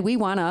child said, we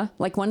want to,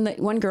 like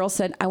one girl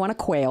said, I want a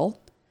quail.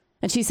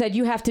 And she said,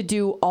 you have to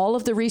do all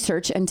of the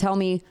research and tell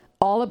me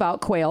all about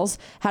quails,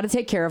 how to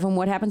take care of them,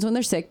 what happens when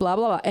they're sick, blah,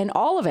 blah, blah, and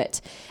all of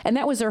it. And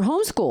that was their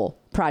homeschool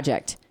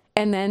project.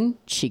 And then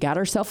she got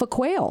herself a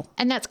quail.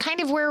 And that's kind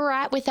of where we're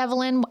at with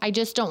Evelyn. I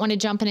just don't want to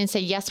jump in and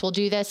say, yes, we'll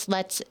do this.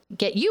 Let's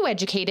get you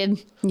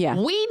educated. Yeah.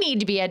 We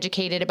need to be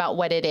educated about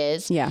what it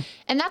is. Yeah.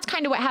 And that's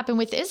kind of what happened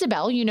with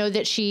Isabel. You know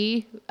that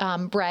she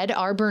bred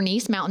our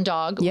Bernese mountain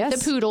dog,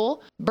 the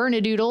poodle,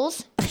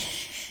 Bernedoodles.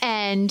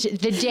 And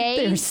the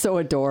day... They're so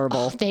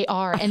adorable. They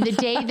are. And the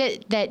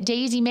day that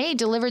Daisy Mae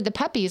delivered the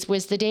puppies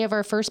was the day of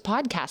our first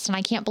podcast. And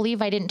I can't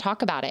believe I didn't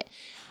talk about it.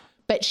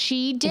 But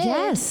she did.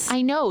 Yes.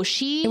 I know.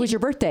 It was your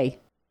birthday.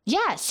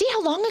 Yeah. See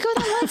how long ago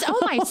that was? Oh,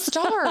 my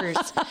stars.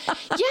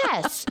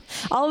 Yes.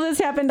 All of this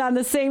happened on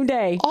the same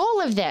day.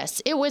 All of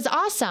this. It was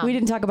awesome. We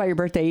didn't talk about your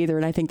birthday either.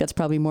 And I think that's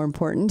probably more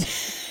important.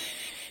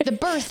 The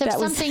birth of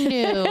something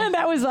new.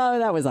 That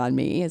was on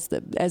me as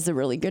the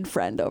really good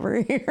friend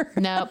over here.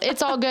 No,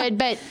 it's all good.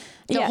 But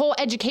the whole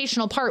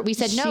educational part, we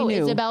said, no,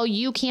 Isabel,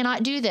 you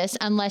cannot do this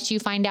unless you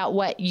find out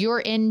what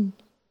you're in.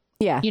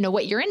 Yeah. You know,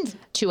 what you're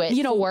into it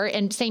for,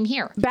 and same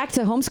here. Back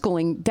to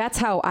homeschooling, that's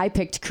how I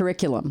picked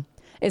curriculum,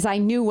 is I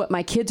knew what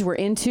my kids were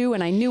into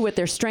and I knew what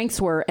their strengths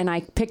were, and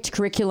I picked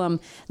curriculum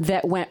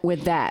that went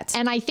with that.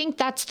 And I think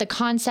that's the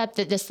concept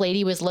that this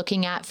lady was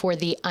looking at for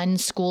the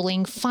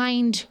unschooling.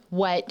 Find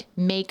what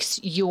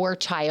makes your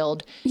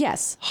child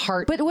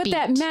heart But what beat.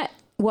 that meant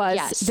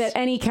was that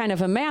any kind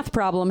of a math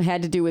problem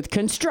had to do with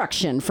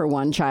construction for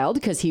one child,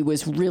 because he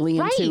was really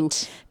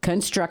into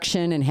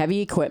construction and heavy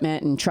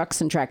equipment and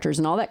trucks and tractors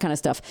and all that kind of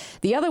stuff.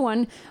 The other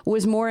one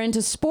was more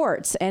into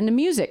sports and the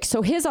music.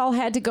 So his all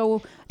had to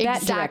go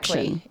that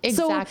direction.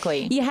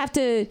 Exactly. So you have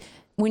to...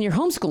 When you're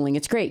homeschooling,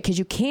 it's great because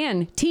you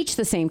can teach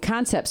the same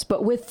concepts,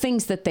 but with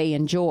things that they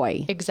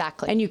enjoy.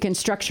 Exactly. And you can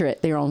structure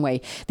it their own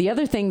way. The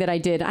other thing that I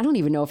did, I don't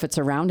even know if it's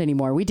around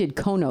anymore. We did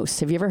Konos.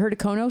 Have you ever heard of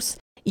Konos?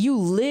 you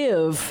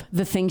live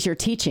the things you're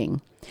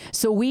teaching.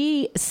 So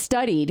we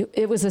studied,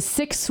 it was a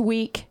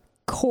 6-week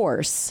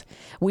course.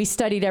 We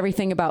studied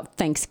everything about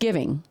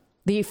Thanksgiving,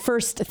 the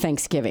first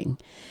Thanksgiving.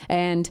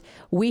 And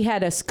we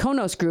had a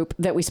Konos group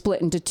that we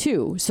split into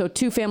 2. So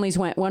 2 families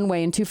went one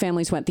way and 2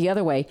 families went the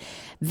other way.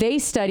 They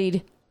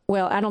studied,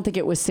 well, I don't think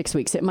it was 6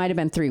 weeks. It might have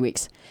been 3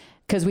 weeks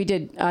because we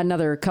did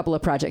another couple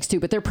of projects too,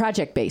 but they're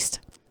project based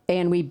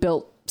and we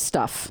built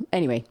stuff.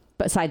 Anyway,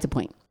 besides the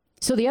point.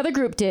 So the other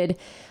group did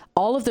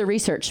all of the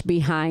research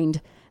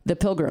behind the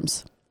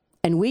Pilgrims.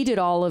 And we did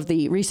all of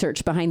the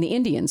research behind the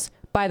Indians.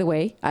 By the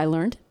way, I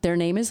learned their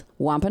name is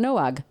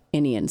Wampanoag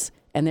Indians.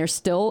 And there's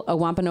still a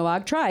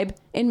Wampanoag tribe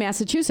in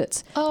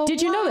Massachusetts. Oh,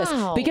 did you know this?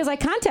 Because I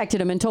contacted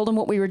them and told them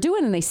what we were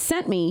doing, and they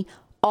sent me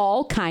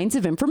all kinds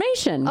of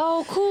information.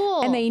 Oh,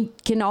 cool. And they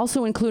can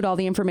also include all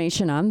the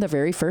information on the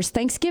very first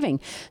Thanksgiving.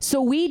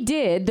 So we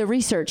did the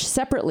research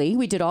separately.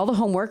 We did all the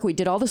homework. We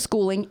did all the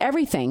schooling,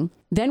 everything.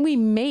 Then we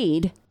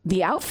made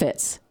the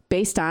outfits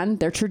based on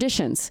their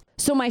traditions.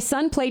 So my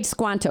son played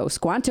Squanto.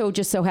 Squanto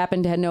just so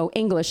happened to know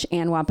English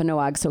and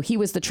Wampanoag. So he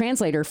was the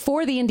translator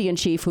for the Indian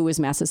chief who was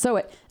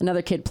Massasoit.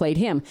 Another kid played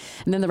him.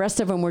 And then the rest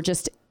of them were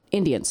just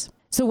Indians.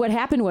 So what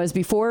happened was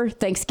before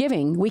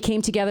Thanksgiving, we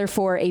came together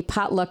for a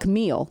potluck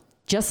meal,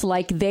 just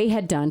like they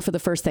had done for the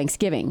first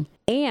Thanksgiving.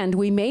 And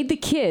we made the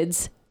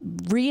kids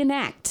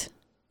reenact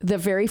the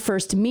very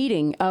first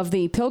meeting of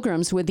the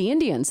Pilgrims with the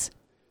Indians.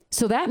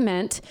 So that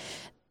meant,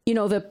 you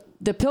know,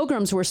 the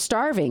Pilgrims were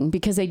starving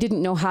because they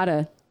didn't know how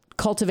to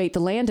cultivate the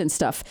land and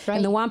stuff. Right.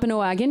 And the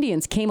Wampanoag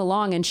Indians came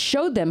along and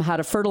showed them how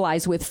to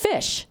fertilize with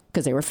fish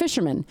because they were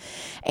fishermen,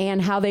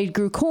 and how they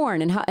grew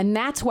corn, and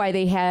that's why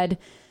they had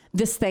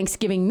this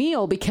Thanksgiving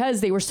meal, because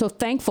they were so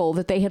thankful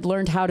that they had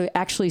learned how to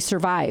actually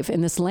survive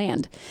in this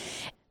land.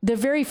 The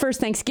very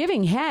first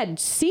Thanksgiving had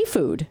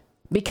seafood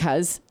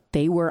because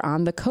they were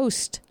on the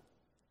coast.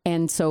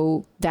 And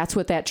so that's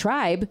what that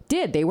tribe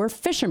did. They were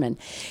fishermen.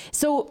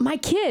 So my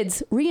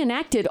kids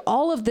reenacted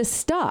all of this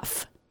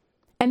stuff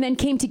and then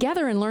came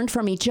together and learned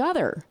from each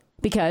other,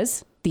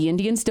 because the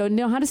Indians don't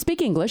know how to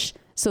speak English.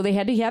 So they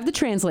had to have the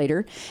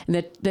translator, and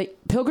the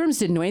Pilgrims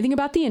didn't know anything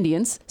about the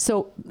Indians.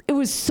 So it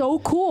was so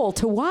cool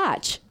to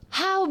watch.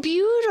 How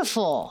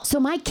beautiful. So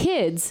my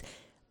kids,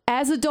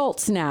 as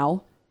adults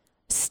now,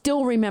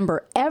 still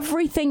remember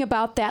everything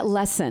about that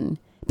lesson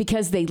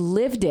because they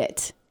lived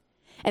it.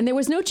 And there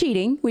was no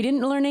cheating. We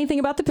didn't learn anything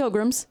about the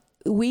Pilgrims.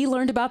 We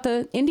learned about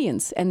the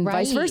Indians and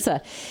vice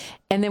versa.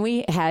 And then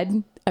we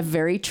had a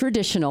very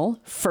traditional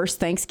first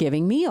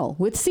Thanksgiving meal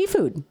with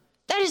seafood.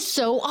 That is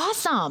so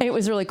awesome. It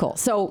was really cool.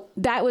 So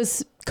that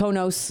was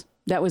Konos.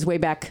 That was way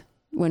back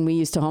when we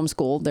used to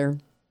homeschool. They're,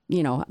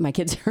 you know, my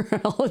kids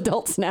are all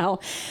adults now.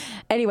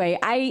 Anyway,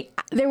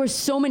 there were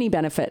so many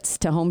benefits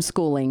to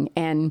homeschooling,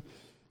 and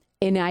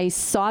I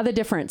saw the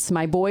difference.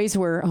 My boys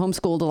were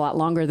homeschooled a lot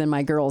longer than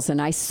my girls,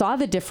 and I saw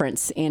the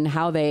difference in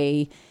how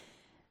they,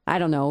 I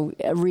don't know,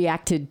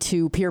 reacted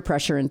to peer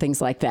pressure and things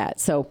like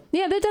that. So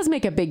yeah, that does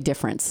make a big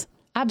difference.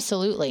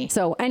 Absolutely.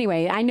 So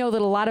anyway, I know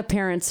that a lot of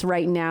parents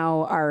right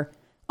now are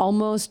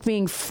almost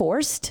being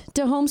forced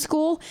to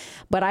homeschool,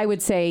 but I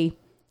would say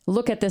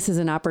look at this as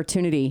an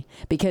opportunity,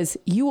 because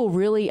you will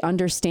really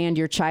understand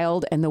your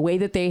child and the way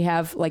that they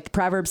have, like the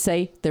Proverbs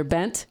say, they're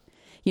bent,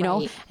 you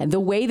know, and the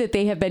way that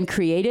they have been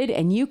created,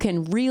 and you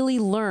can really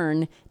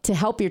learn to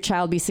help your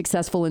child be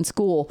successful in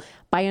school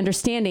by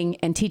understanding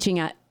and teaching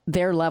at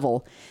their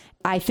level.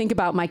 I think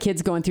about my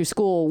kids going through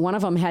school. One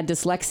of them had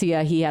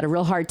dyslexia. He had a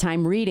real hard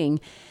time reading.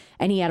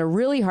 And he had a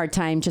really hard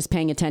time just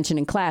paying attention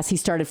in class. He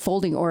started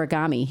folding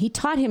origami. He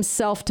taught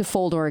himself to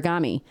fold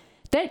origami.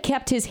 That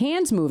kept his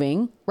hands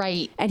moving.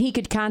 Right. And he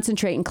could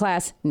concentrate in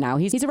class. Now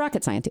he's a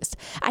rocket scientist.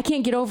 I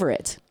can't get over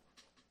it.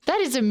 That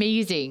is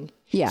amazing.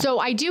 Yeah. So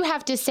I do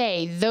have to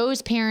say,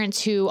 those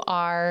parents who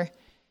are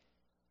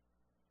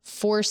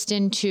forced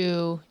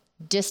into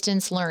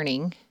distance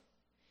learning,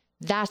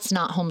 that's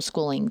not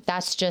homeschooling.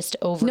 That's just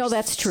overseeing. No,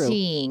 that's true.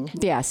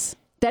 Yes.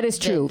 That is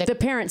true. The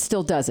parent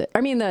still does it.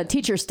 I mean, the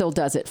teacher still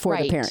does it for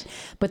the parent.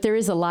 But there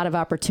is a lot of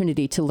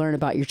opportunity to learn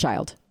about your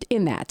child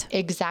in that.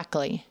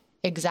 Exactly.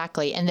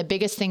 And the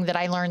biggest thing that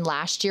I learned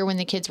last year when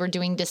the kids were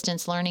doing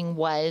distance learning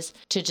was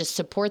to just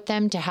support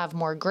them, to have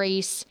more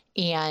grace,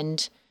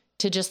 and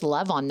to just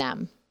love on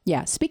them.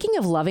 Yeah. Speaking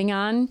of loving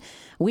on,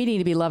 we need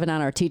to be loving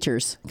on our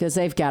teachers, because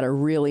they've got a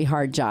really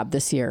hard job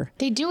this year.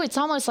 They do. It's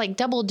almost like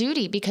double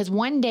duty, because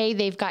one day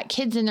they've got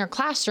kids in their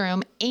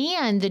classroom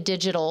and the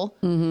digital,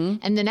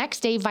 and the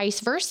next day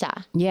vice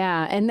versa.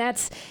 Yeah. And I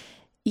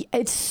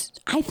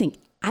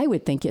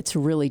would think it's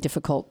really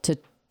difficult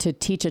to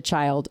teach a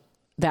child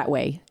that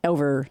way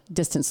over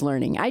distance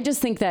learning. I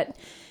just think that,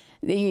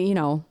 you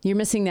know, you're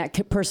missing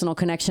that personal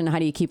connection. How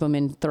do you keep them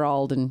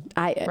enthralled? And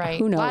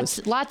who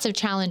knows? Lots of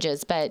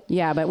challenges, but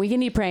yeah, but we can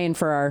be praying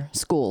for our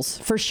schools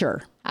for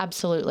sure.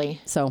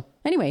 Absolutely. So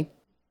anyway,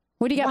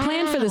 what do you got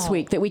planned for this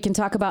week that we can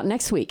talk about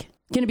next week?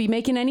 Going to be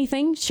making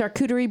anything,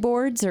 charcuterie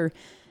boards or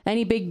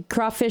any big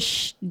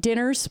crawfish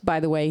dinners?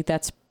 By the way,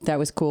 that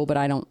was cool, but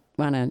I don't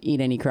want to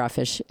eat any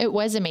crawfish. It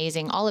was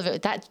amazing. All of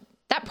it. That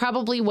That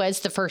probably was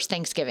the first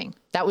Thanksgiving.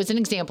 That was an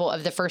example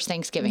of the first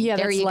Thanksgiving. Yeah,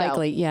 there that's you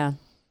likely. go. Yeah.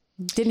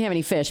 Didn't have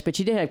any fish, but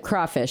you did have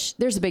crawfish.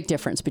 There's a big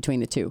difference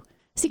between the two.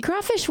 See,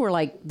 crawfish were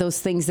like those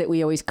things that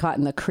we always caught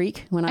in the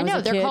creek when I was a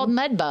kid. They're called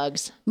mud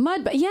bugs.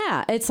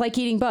 Yeah, it's like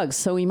eating bugs.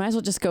 So we might as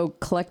well just go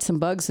collect some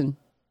bugs and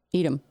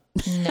eat them.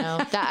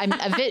 No,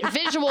 a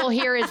visual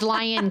here is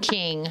Lion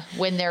King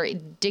when they're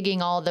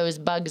digging all those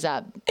bugs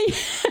up.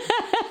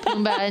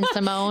 Pumbaa and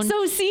Simone.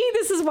 So see,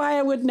 this is why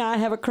I would not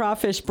have a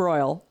crawfish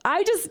broil.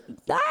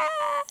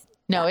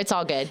 No, it's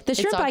all good. The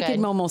shrimp I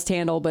could almost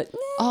handle, but...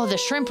 Oh, the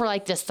shrimp were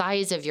like the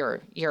size of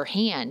your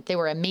hand. They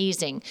were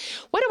amazing.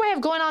 What do I have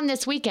going on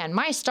this weekend?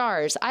 My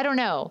stars, I don't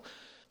know.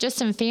 Just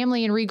some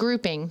family and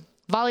regrouping.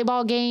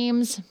 Volleyball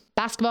games,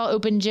 basketball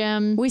open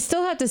gym. We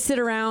still have to sit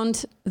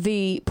around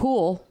the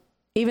pool,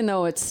 even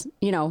though it's,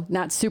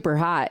 not super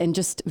hot, and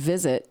just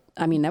visit.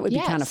 I mean, that would be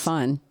kind of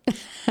fun.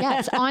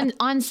 Yes,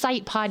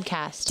 on-site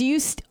podcast.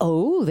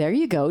 There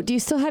you go. Do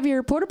you still have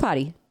your porta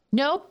potty?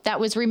 Nope,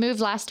 that was removed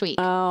last week.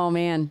 Oh,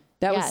 man.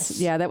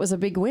 That was a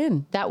big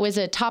win. That was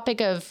a topic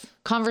of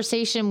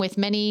conversation with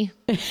many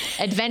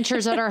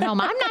adventures at our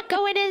home. I'm not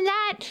going in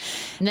that.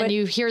 And then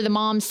you hear the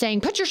mom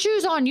saying, put your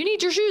shoes on. You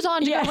need your shoes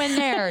on to go in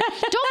there.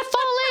 Don't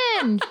fall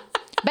in.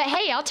 But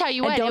hey, I'll tell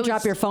you what. Don't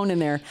drop your phone in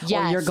there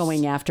or you're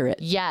going after it.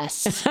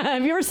 Yes.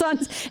 Have you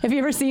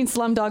ever seen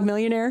Slumdog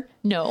Millionaire?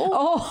 No.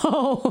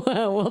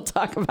 Oh, we'll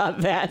talk about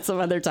that some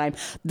other time.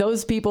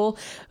 Those people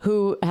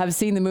who have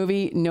seen the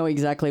movie know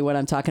exactly what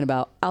I'm talking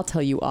about. I'll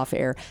tell you off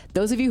air.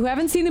 Those of you who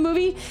haven't seen the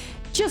movie,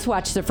 just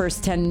watch the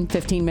first 10,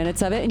 15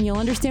 minutes of it and you'll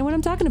understand what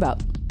I'm talking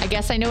about. I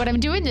guess I know what I'm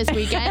doing this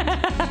weekend.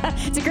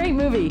 It's a great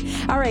movie.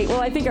 All right.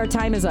 Well, I think our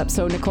time is up.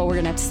 So, Nicole, we're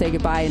going to have to say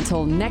goodbye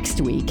until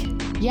next week.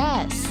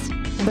 Yes.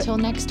 Until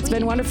next week. It's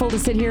been wonderful to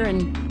sit here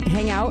and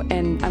hang out,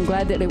 and I'm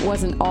glad that it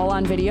wasn't all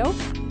on video.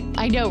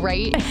 I know,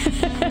 right?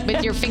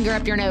 With your finger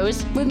up your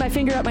nose. With my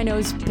finger up my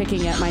nose,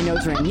 picking at my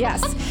nose ring.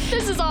 Yes.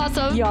 This is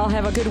awesome. Y'all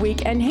have a good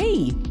week. And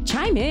hey,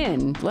 chime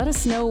in. Let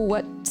us know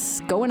what's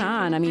going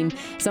on. I mean,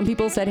 some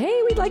people said,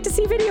 hey, we'd like to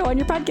see video on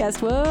your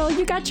podcast. Well,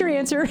 you got your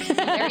answer.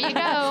 There you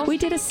go. We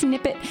did a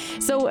snippet.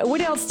 So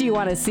what else do you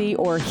want to see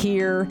or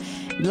hear?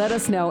 Let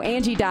us know.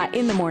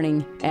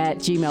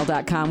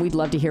 Angie.inthemorning@gmail.com. We'd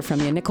love to hear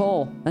from you.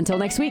 Nicole, until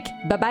next week.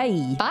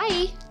 Bye-bye.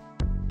 Bye.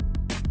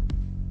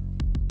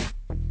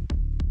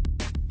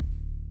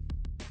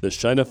 The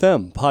Shine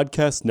FM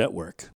Podcast Network.